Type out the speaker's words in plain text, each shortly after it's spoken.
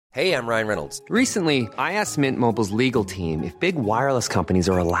Hey, I'm Ryan Reynolds. Recently, I asked Mint Mobile's legal team if big wireless companies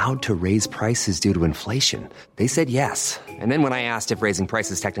are allowed to raise prices due to inflation. They said yes. And then when I asked if raising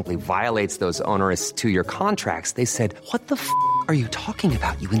prices technically violates those onerous two-year contracts, they said, "What the f*** are you talking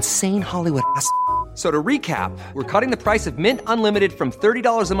about, you insane Hollywood ass?" So to recap, we're cutting the price of Mint Unlimited from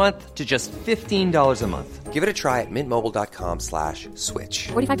 $30 a month to just $15 a month. Give it a try at mintmobile.com/switch.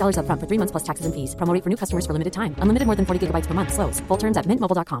 $45 up front for 3 months plus taxes and fees. Promo rate for new customers for limited time. Unlimited more than 40 gigabytes per month. Slows full terms at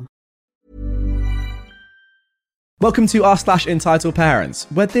mintmobile.com. Welcome to r/EntitledParents,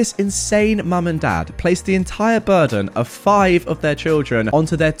 where this insane mum and dad place the entire burden of 5 of their children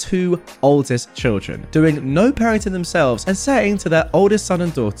onto their 2 oldest children, doing no parenting themselves and saying to their oldest son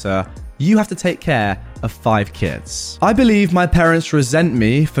and daughter, "You have to take care of 5 kids." I believe my parents resent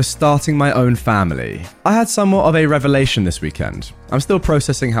me for starting my own family. I had somewhat of a revelation this weekend. I'm still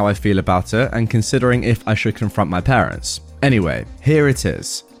processing how I feel about it and considering if I should confront my parents. Anyway, here it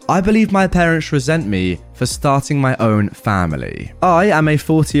is. I believe my parents resent me for starting my own family. I am a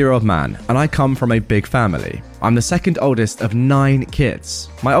 40-year-old man, and I come from a big family. I'm the second oldest of 9 kids.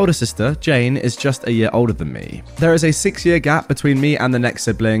 My older sister, Jane, is just a year older than me. There is a 6-year gap between me and the next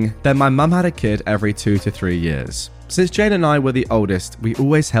sibling, then my mum had a kid every 2 to 3 years. Since Jane and I were the oldest, we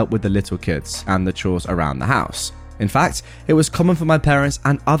always helped with the little kids and the chores around the house. In fact, it was common for my parents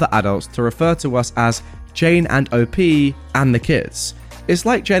and other adults to refer to us as Jane and OP and the kids. It's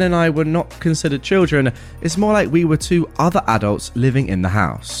like Jen and I were not considered children, it's more like we were 2 other adults living in the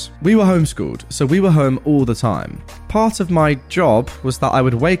house. We were homeschooled, so we were home all the time. Part of my job was that I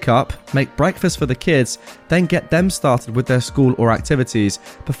would wake up, make breakfast for the kids, then get them started with their school or activities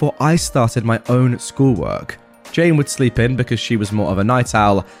before I started my own schoolwork. Jane would sleep in because she was more of a night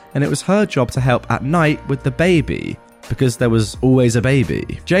owl, and it was her job to help at night with the baby, because there was always a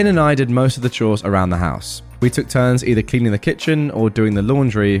baby. Jane and I did most of the chores around the house. We took turns either cleaning the kitchen or doing the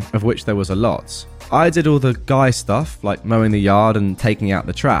laundry, of which there was a lot. I did all the guy stuff, like mowing the yard and taking out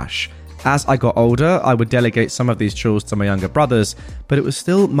the trash. As I got older, I would delegate some of these chores to my younger brothers, but it was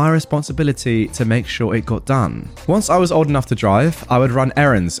still my responsibility to make sure it got done. Once I was old enough to drive, I would run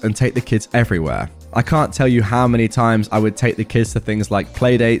errands and take the kids everywhere. I can't tell you how many times I would take the kids to things like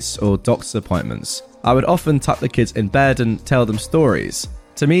playdates or doctor's appointments. I would often tuck the kids in bed and tell them stories.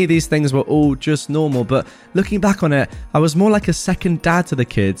 To me, these things were all just normal, but looking back on it, I was more like a second dad to the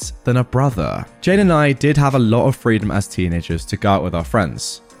kids than a brother. Jane and I did have a lot of freedom as teenagers to go out with our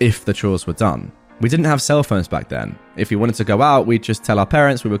friends, if the chores were done. We didn't have cell phones back then. If we wanted to go out, we'd just tell our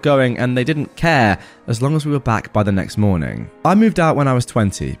parents we were going and they didn't care as long as we were back by the next morning. I moved out when I was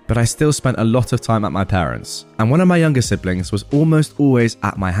 20, but I still spent a lot of time at my parents', and one of my younger siblings was almost always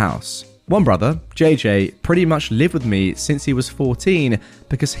at my house. One brother, JJ, pretty much lived with me since he was 14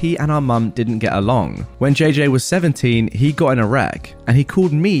 because he and our mum didn't get along. When JJ was 17, he got in a wreck, and he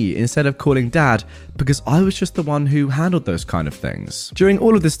called me instead of calling dad because I was just the one who handled those kind of things. During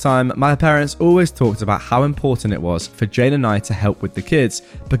all of this time, my parents always talked about how important it was for Jane and I to help with the kids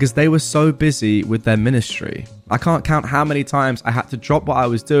because they were so busy with their ministry. I can't count how many times I had to drop what I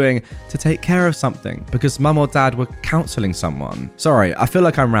was doing to take care of something because mum or dad were counselling someone. Sorry, I feel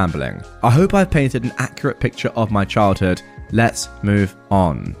like I'm rambling. I hope I've painted an accurate picture of my childhood. Let's move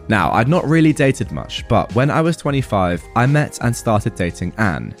on. Now, I'd not really dated much, but when I was 25, I met and started dating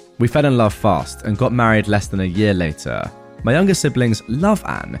Anne. We fell in love fast and got married less than a year later. My younger siblings love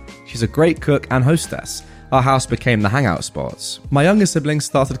Anne. She's a great cook and hostess. Our house became the hangout spots. My younger siblings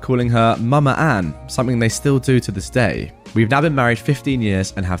started calling her Mama Anne, something they still do to this day. We've now been married 15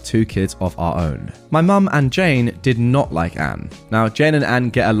 years and have 2 kids of our own. My mum and Jane did not like Anne. Now, Jane and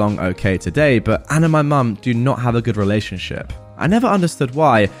Anne get along okay today, but Anne and my mum do not have a good relationship. I never understood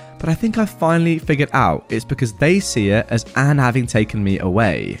why, but I think I finally figured out it's because they see it as Anne having taken me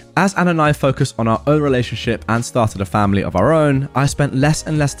away. As Anne and I focused on our own relationship and started a family of our own, I spent less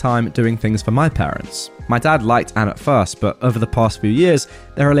and less time doing things for my parents. My dad liked Anne at first, but over the past few years,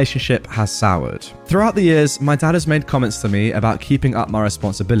 their relationship has soured. Throughout the years, my dad has made comments to me about keeping up my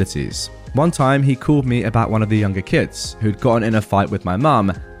responsibilities. One time, he called me about one of the younger kids who'd gotten in a fight with my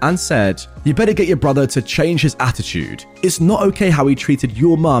mum and said, "You better get your brother to change his attitude. It's not okay how he treated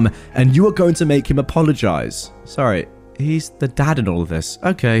your mum, and you are going to make him apologize." Sorry, he's the dad in all of this.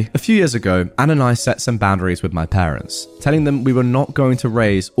 Okay. A few years ago, Anne and I set some boundaries with my parents, telling them we were not going to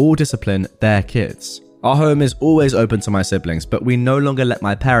raise or discipline their kids. Our home is always open to my siblings, but we no longer let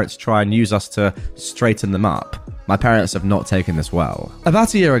my parents try and use us to straighten them up. My parents have not taken this well.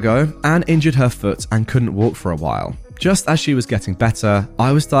 About a year ago, Anne injured her foot and couldn't walk for a while. Just as she was getting better,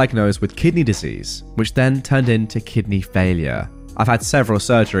 I was diagnosed with kidney disease, which then turned into kidney failure. I've had several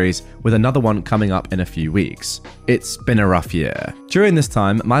surgeries, with another one coming up in a few weeks. It's been a rough year. During this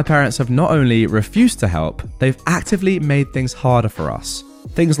time, my parents have not only refused to help, they've actively made things harder for us.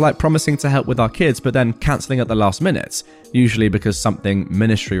 Things like promising to help with our kids but then cancelling at the last minute, usually because something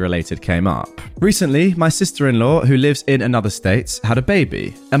ministry related came up. Recently, my sister-in-law, who lives in another state, had a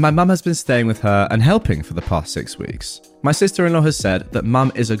baby, and my mum has been staying with her and helping for the past 6 weeks. My sister-in-law has said that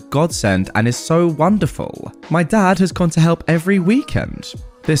mum is a godsend and is so wonderful. My dad has gone to help every weekend.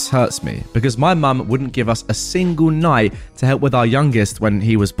 This hurts me because my mum wouldn't give us a single night to help with our youngest when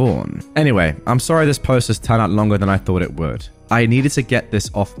he was born. Anyway, I'm sorry this post has turned out longer than I thought it would. I needed to get this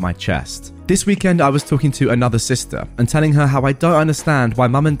off my chest. This weekend I was talking to another sister and telling her how I don't understand why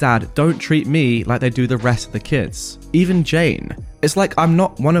mum and dad don't treat me like they do the rest of the kids. Even Jane. It's like I'm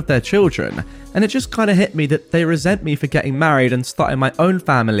not one of their children, and it just kind of hit me that they resent me for getting married and starting my own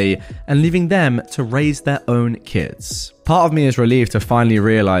family and leaving them to raise their own kids. Part of me is relieved to finally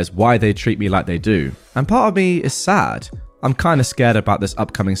realise why they treat me like they do, and part of me is sad. I'm kind of scared about this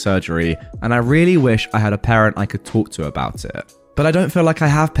upcoming surgery, and I really wish I had a parent I could talk to about it. But I don't feel like I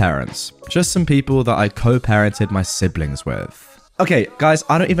have parents, just some people that I co-parented my siblings with. Okay, guys,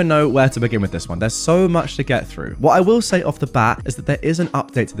 I don't even know where to begin with this one. There's so much to get through. What I will say off the bat is that there is an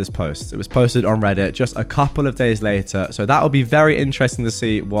update to this post. It was posted on Reddit just a couple of days later, so that will be very interesting to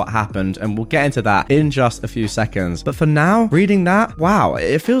see what happened, and we'll get into that in just a few seconds. But for now, reading that, wow,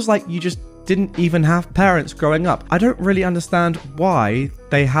 it feels like you just didn't even have parents growing up. I don't really understand why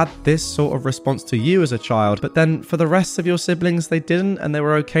they had this sort of response to you as a child, but then for the rest of your siblings, they didn't, and they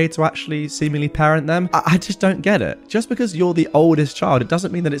were okay to actually seemingly parent them. I just don't get it. Just because you're the oldest child, it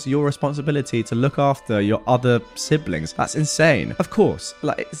doesn't mean that it's your responsibility to look after your other siblings. That's insane. Of course,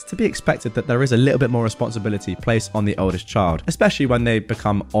 it's to be expected that there is a little bit more responsibility placed on the oldest child, especially when they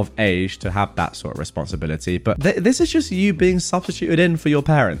become of age to have that sort of responsibility. But this is just you being substituted in for your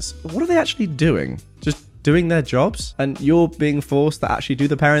parents. What are they actually doing? Just doing their jobs, and you're being forced to actually do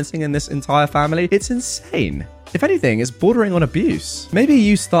the parenting in this entire family? It's insane. If anything, it's bordering on abuse. Maybe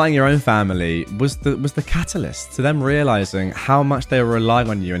you starting your own family was the catalyst to them realizing how much they were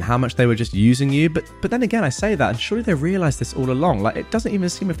relying on you and how much they were just using you. But then again, I say that, and surely they realized this all along. Like, it doesn't even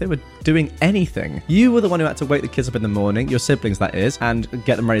seem if they were doing anything. You were the one who had to wake the kids up in the morning, your siblings that is, and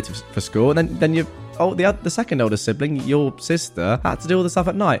get them ready for school. And then you the second oldest sibling, your sister, had to do all the stuff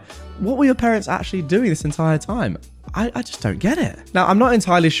at night. What were your parents actually doing this entire time? I just don't get it. Now, I'm not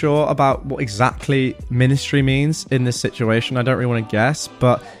entirely sure about what exactly ministry means in this situation. I don't really want to guess,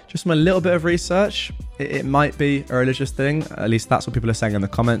 but just from a little bit of research, it might be a religious thing. At least that's what people are saying in the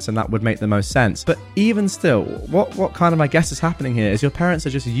comments, and that would make the most sense. But even still, what kind of, I guess, is happening here is your parents are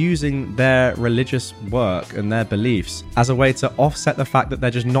just using their religious work and their beliefs as a way to offset the fact that they're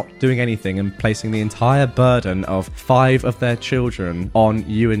just not doing anything and placing the entire burden of 5 of their children on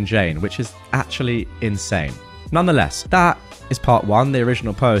you and Jane, which is actually insane. Nonetheless, that is part 1, the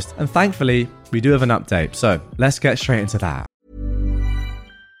original post, and thankfully, we do have an update, so let's get straight into that.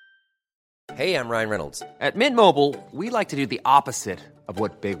 Hey, I'm Ryan Reynolds. At Mint Mobile, we like to do the opposite of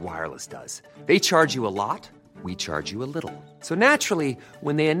what Big Wireless does. They charge you a lot, we charge you a little. So naturally,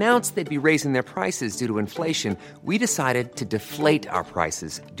 when they announced they'd be raising their prices due to inflation, we decided to deflate our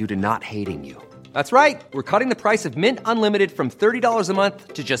prices due to not hating you. That's right. We're cutting the price of Mint Unlimited from $30 a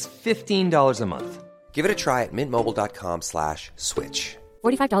month to just $15 a month. Give it a try at mintmobile.com/switch.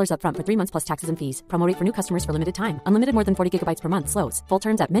 $45 up front for 3 months plus taxes and fees. Promo rate for new customers for limited time. Unlimited more than 40 gigabytes per month slows. Full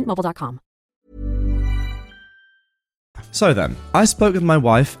terms at mintmobile.com. So then, I spoke with my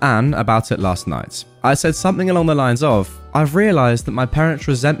wife, Anne, about it last night. I said something along the lines of, I've realised that my parents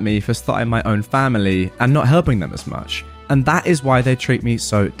resent me for starting my own family and not helping them as much. And that is why they treat me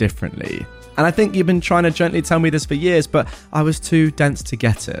so differently. And I think you've been trying to gently tell me this for years, but I was too dense to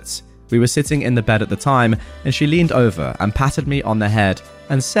get it. We were sitting in the bed at the time, and she leaned over and patted me on the head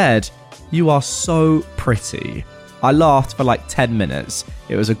and said, "You are so pretty." I laughed for like 10 minutes.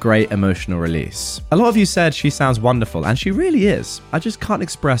 It was a great emotional release. A lot of you said she sounds wonderful, and she really is. I just can't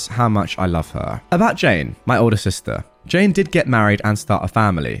express how much I love her. About Jane, my older sister. Jane did get married and start a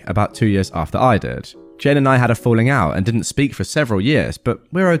family about 2 years after I did. Jane and I had a falling out and didn't speak for several years, but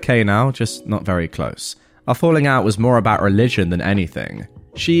we're okay now, just not very close. Our falling out was more about religion than anything.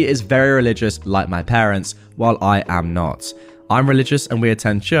 She is very religious like my parents, while I am not. I'm religious and we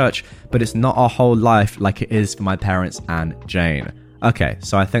attend church, but it's not our whole life like it is for my parents and Jane. Okay,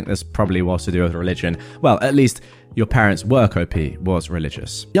 so I think this probably was to do with religion. Well, at least your parents' work OP was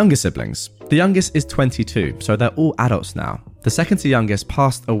religious. Younger siblings. The youngest is 22, so they're all adults now. The second to youngest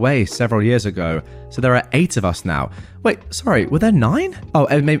passed away several years ago, so there are 8 of us now. Wait, sorry, were there 9? Oh,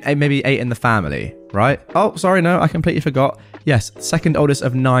 maybe 8 in the family, right? Oh, sorry, no, I completely forgot. Yes, second oldest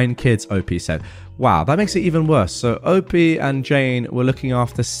of 9 kids, OP said. Wow, that makes it even worse. So OP and Jane were looking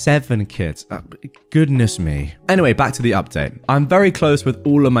after 7 kids. Goodness me. Anyway, back to the update. I'm very close with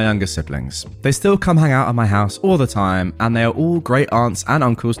all of my younger siblings. They still come hang out at my house all the time, and they are all great aunts and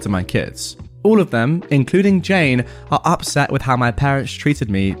uncles to my kids. All of them, including Jane, are upset with how my parents treated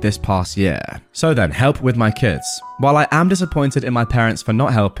me this past year. So then, help with my kids. While I am disappointed in my parents for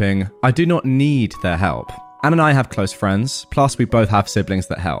not helping, I do not need their help. Anne and I have close friends, plus we both have siblings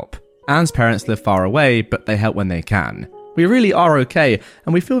that help. Anne's parents live far away, but they help when they can. We really are okay,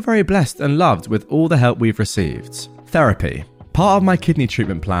 and we feel very blessed and loved with all the help we've received. Therapy. Part of my kidney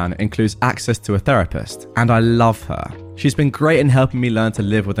treatment plan includes access to a therapist, and I love her. She's been great in helping me learn to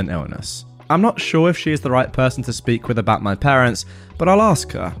live with an illness. I'm not sure if she is the right person to speak with about my parents, but I'll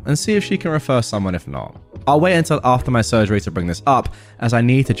ask her and see if she can refer someone if not. I'll wait until after my surgery to bring this up, as I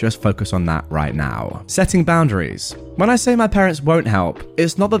need to just focus on that right now. Setting boundaries. When I say my parents won't help,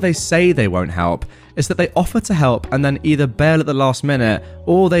 it's not that they say they won't help, it's that they offer to help and then either bail at the last minute,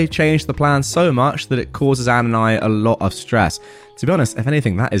 or they change the plan so much that it causes Anne and I a lot of stress. To be honest, if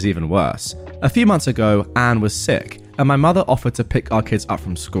anything, that is even worse. A few months ago, Anne was sick, and my mother offered to pick our kids up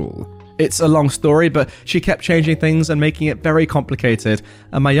from school. It's a long story, but she kept changing things and making it very complicated,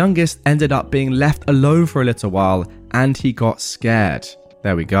 and my youngest ended up being left alone for a little while, and he got scared.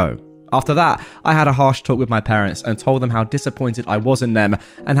 There we go. After that, I had a harsh talk with my parents and told them how disappointed I was in them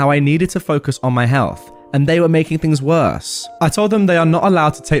and how I needed to focus on my health, and they were making things worse. I told them they are not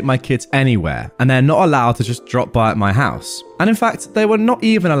allowed to take my kids anywhere, and they're not allowed to just drop by at my house. And in fact, they were not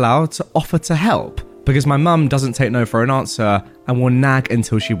even allowed to offer to help, because my mum doesn't take no for an answer and will nag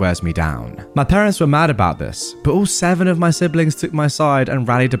until she wears me down. My parents were mad about this, but all 7 of my siblings took my side and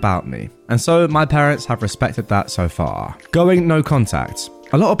rallied about me. And so my parents have respected that so far. Going no contact.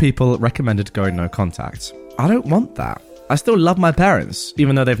 A lot of people recommended going no contact. I don't want that. I still love my parents,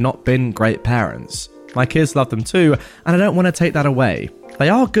 even though they've not been great parents. My kids love them too, and I don't want to take that away. They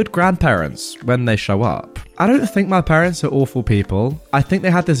are good grandparents when they show up. I don't think my parents are awful people. I think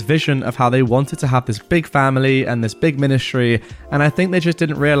they had this vision of how they wanted to have this big family and this big ministry, and I think they just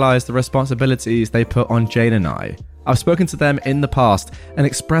didn't realize the responsibilities they put on Jane and I. I've spoken to them in the past and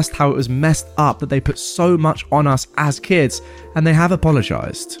expressed how it was messed up that they put so much on us as kids, and they have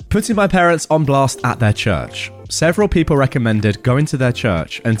apologized. Putting my parents on blast at their church. Several people recommended going to their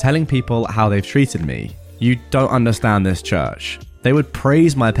church and telling people how they've treated me. You don't understand this church. They would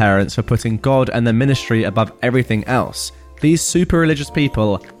praise my parents for putting God and the ministry above everything else. These super religious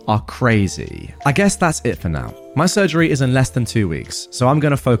people are crazy. I guess that's it for now. My surgery is in less than 2 weeks, so I'm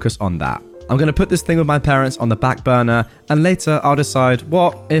going to focus on that. I'm going to put this thing with my parents on the back burner, and later I'll decide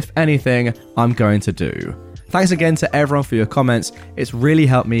what, if anything, I'm going to do. Thanks again to everyone for your comments. It's really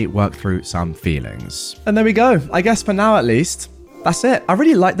helped me work through some feelings. And there we go. I guess for now at least, that's it. I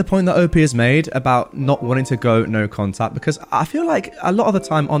really like the point that OP has made about not wanting to go no contact, because I feel like a lot of the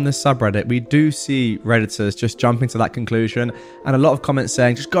time on this subreddit, we do see Redditors just jumping to that conclusion, and a lot of comments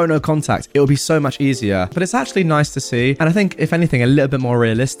saying, just go no contact. It will be so much easier. But it's actually nice to see, and I think, if anything, a little bit more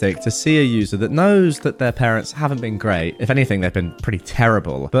realistic to see a user that knows that their parents haven't been great. If anything, they've been pretty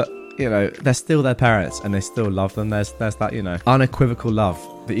terrible. But you know, they're still their parents and they still love them. There's that, you know, unequivocal love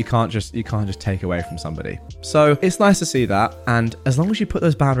that you can't just take away from somebody. So it's nice to see that. And as long as you put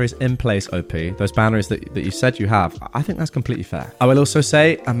those boundaries in place, OP, those boundaries that you said you have, I think that's completely fair. I will also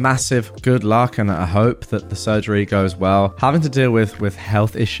say a massive good luck and I hope that the surgery goes well. Having to deal with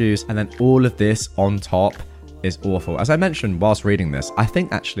health issues and then all of this on top is awful. As I mentioned whilst reading this, I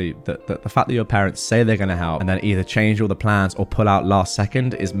think actually that the fact that your parents say they're going to help and then either change all the plans or pull out last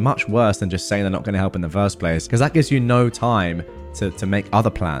second is much worse than just saying they're not going to help in the first place, because that gives you no time to make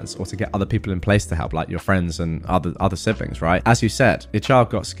other plans or to get other people in place to help, like your friends and other siblings, right? As you said, your child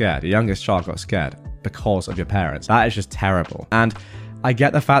got scared, your youngest child got scared because of your parents. That is just terrible. And I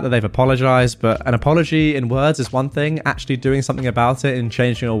get the fact that they've apologized, but an apology in words is one thing. Actually doing something about it and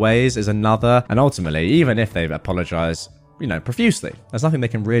changing your ways is another. And ultimately, even if they've apologized, you know, profusely, there's nothing they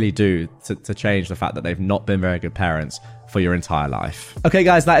can really do to change the fact that they've not been very good parents for your entire life. Okay,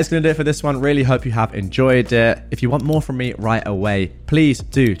 guys, that is going to do it for this one. Really hope you have enjoyed it. If you want more from me right away, please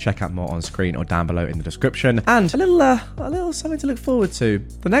do check out more on screen or down below in the description. And a little something to look forward to.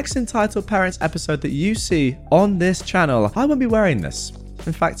 The next Entitled Parents episode that you see on this channel, I won't be wearing this.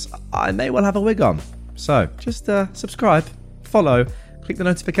 In fact, I may well have a wig on. So just subscribe, follow, click the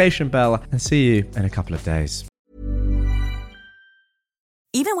notification bell, and see you in a couple of days.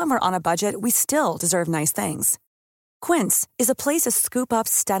 Even when we're on a budget, we still deserve nice things. Quince is a place to scoop up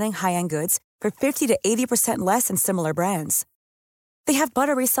stunning high-end goods for 50 to 80% less than similar brands. They have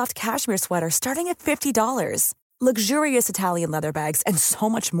buttery soft cashmere sweaters starting at $50, luxurious Italian leather bags, and so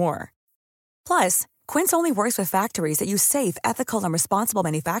much more. Plus, Quince only works with factories that use safe, ethical, and responsible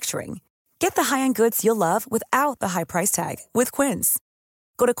manufacturing. Get the high-end goods you'll love without the high price tag with Quince.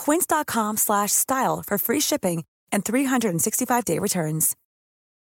 Go to quince.com/style for free shipping and 365-day returns.